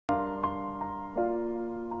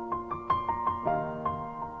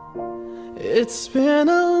It's been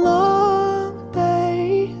a long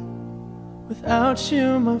day without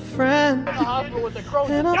you, my friend,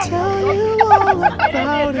 and I'll tell you all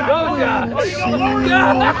about it when I see you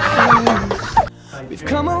again. We've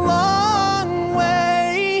come a long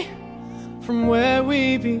way from where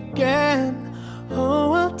we began.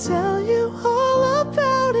 Oh, I'll tell you all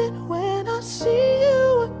about it when I see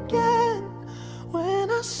you again.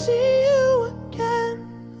 When I see you again.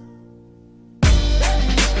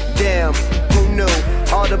 Damn, who knew?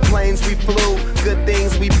 All the planes we flew, good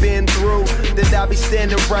things we've been through. That I'll be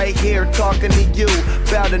standing right here talking to you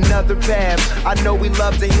about another path. I know we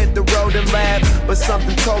love to hit the road and laugh, but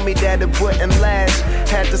something told me that it wouldn't last.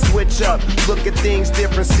 Had to switch up, look at things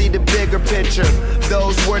different, see the bigger picture.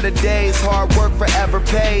 Those were the days, hard work forever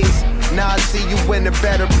pays. Now I see you in a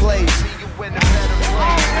better place.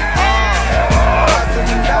 How can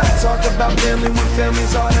we not talk about family when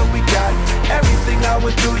family's all that we got? Everything I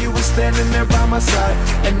would do, you were standing there by my side,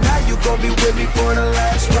 and now you gon' be with me for the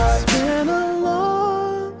last ride. It's been a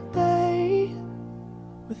long day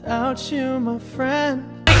without you, my friend.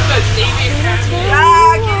 When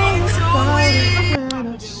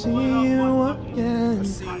I see you again.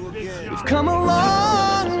 We've come a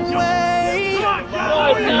long way from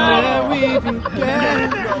where we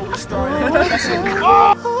began.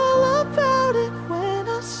 All about it when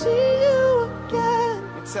I see you again.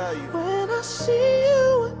 When I see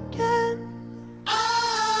you again.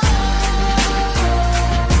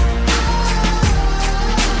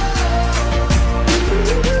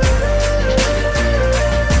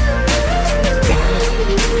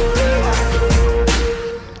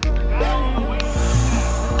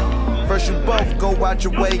 First you both go out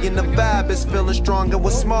your way and the vibe is feeling strong. It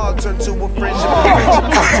was small, turn to a friendship, a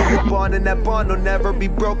friendship turn to a bond, and that bond will never be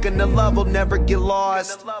broken. The love will never get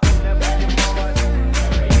lost.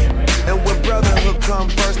 And when brotherhood come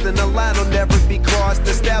first, then the line will never be crossed.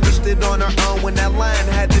 Established it on our own when that line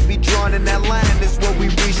had to be drawn, and that line is what we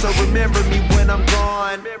reach. So remember me when I'm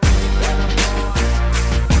gone.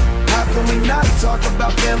 How can we not talk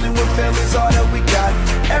about family when family's all that we got?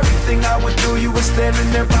 Everything I would do, you were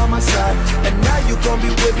standing there by my side, and now you gon' be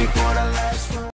with me for the last.